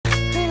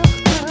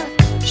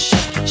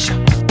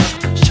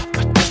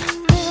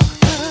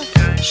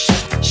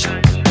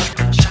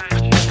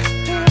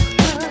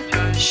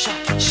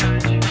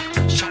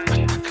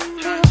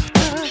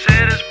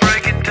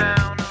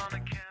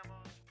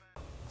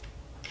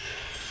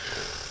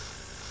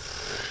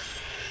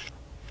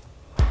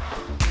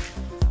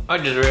I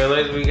just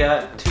realized we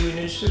got 2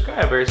 new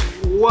subscribers.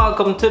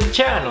 Welcome to the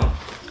channel.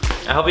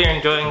 I hope you're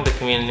enjoying the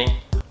community.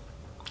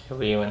 If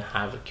we even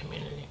have a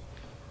community.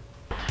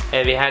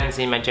 If you hadn't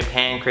seen my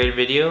Japan creator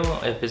video,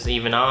 if it's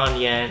even on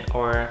yet,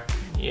 or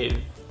if,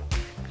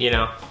 you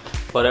know,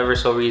 whatever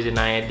reason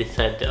I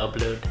decided to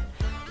upload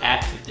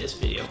after this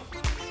video.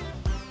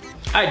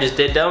 I just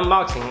did the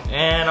unboxing,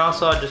 and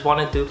also I just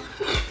wanted to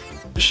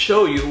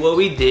show you what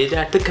we did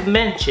at the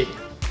convention.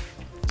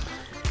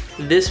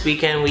 This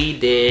weekend we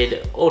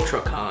did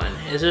UltraCon.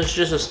 This is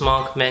just a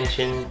small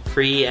convention,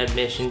 free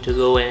admission to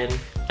go in,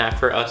 not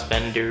for us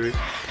vendors.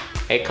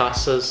 It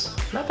costs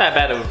us not that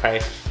bad of a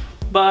price,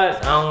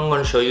 but I'm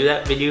gonna show you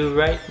that video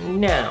right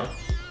now.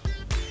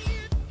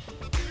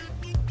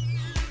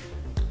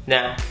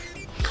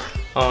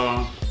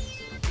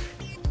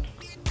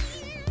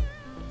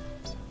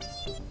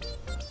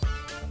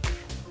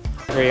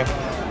 For you.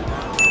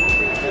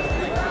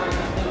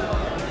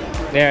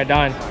 There,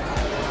 done.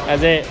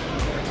 That's it.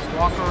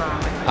 Walk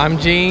around. I'm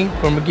Gene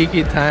from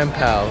Geeky Time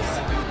Pals.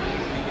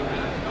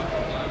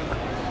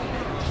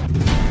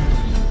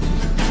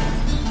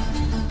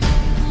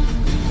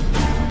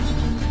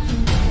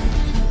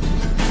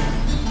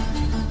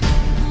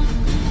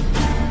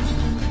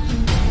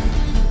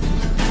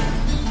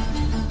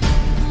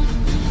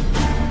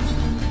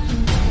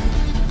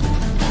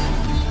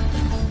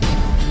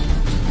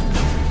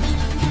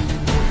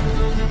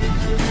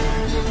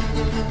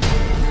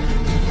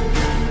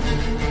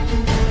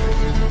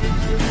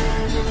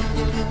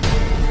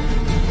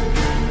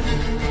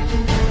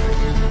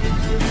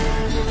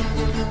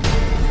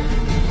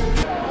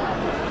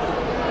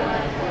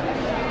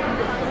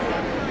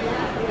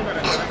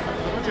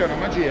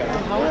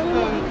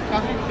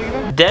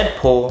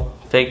 Deadpool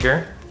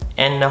figure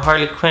and the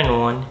Harley Quinn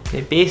one, they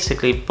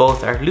basically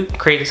both are Loot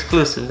Crate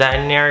exclusive that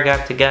I never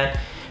got to get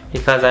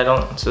because I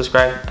don't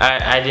subscribe.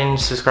 I didn't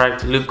subscribe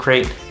to Loot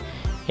Crate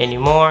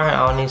anymore.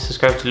 I only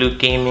subscribe to Loot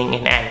Gaming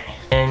and anime.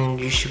 And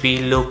you should be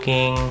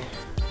looking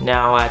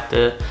now at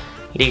the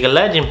League of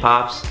Legends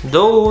pops.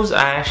 Those,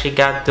 I actually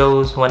got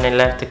those when I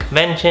left the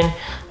convention.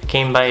 I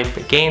came by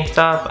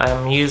Gamestop.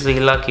 I'm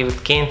usually lucky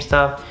with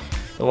Gamestop,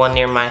 the one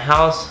near my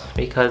house,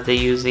 because they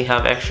usually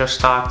have extra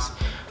stocks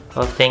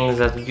of things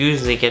that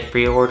usually get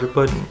pre-ordered,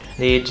 but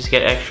they just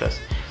get extras.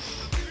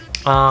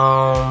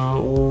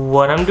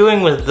 What I'm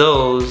doing with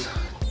those,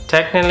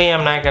 technically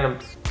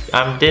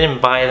I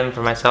didn't buy them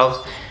for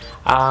myself.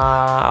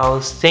 I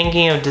was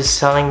thinking of just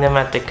selling them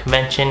at the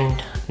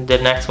convention, the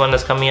next one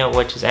that's coming out,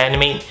 which is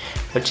Animate,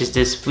 which is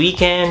this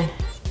weekend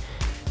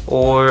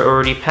or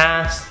already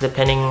passed,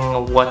 depending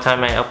on what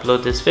time I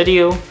upload this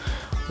video.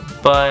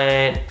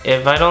 But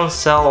if I don't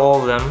sell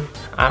all of them,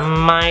 I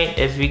might,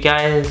 if you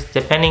guys,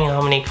 depending on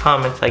how many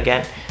comments I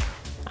get,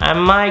 I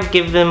might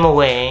give them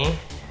away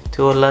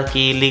to a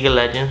lucky League of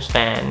Legends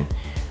fan.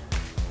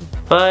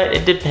 But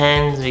it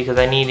depends, because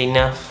I need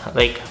enough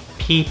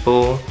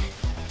people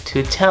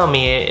to tell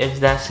me if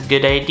that's a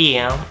good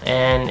idea,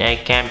 and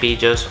it can't be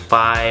just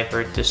 5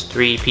 or just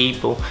 3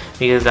 people,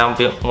 because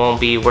that won't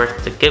be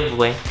worth the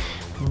giveaway.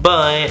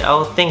 But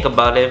I'll think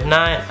about it. If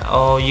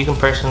not, you can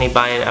personally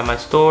buy it at my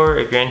store.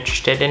 If you're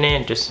interested in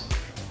it, just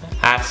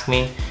ask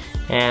me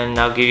and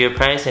I'll give you a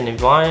price, and if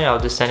you want it, I'll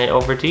just send it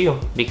over to you,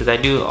 because I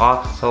do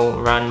also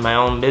run my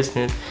own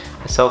business.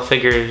 I sell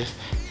figures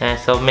and I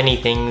sell many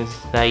things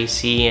that you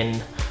see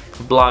in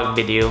the blog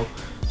video.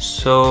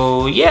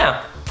 So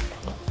yeah,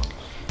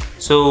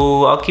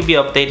 so I'll keep you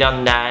updated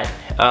on that.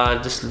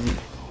 Just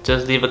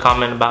leave a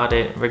comment about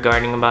it,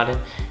 regarding about it,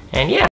 and yeah.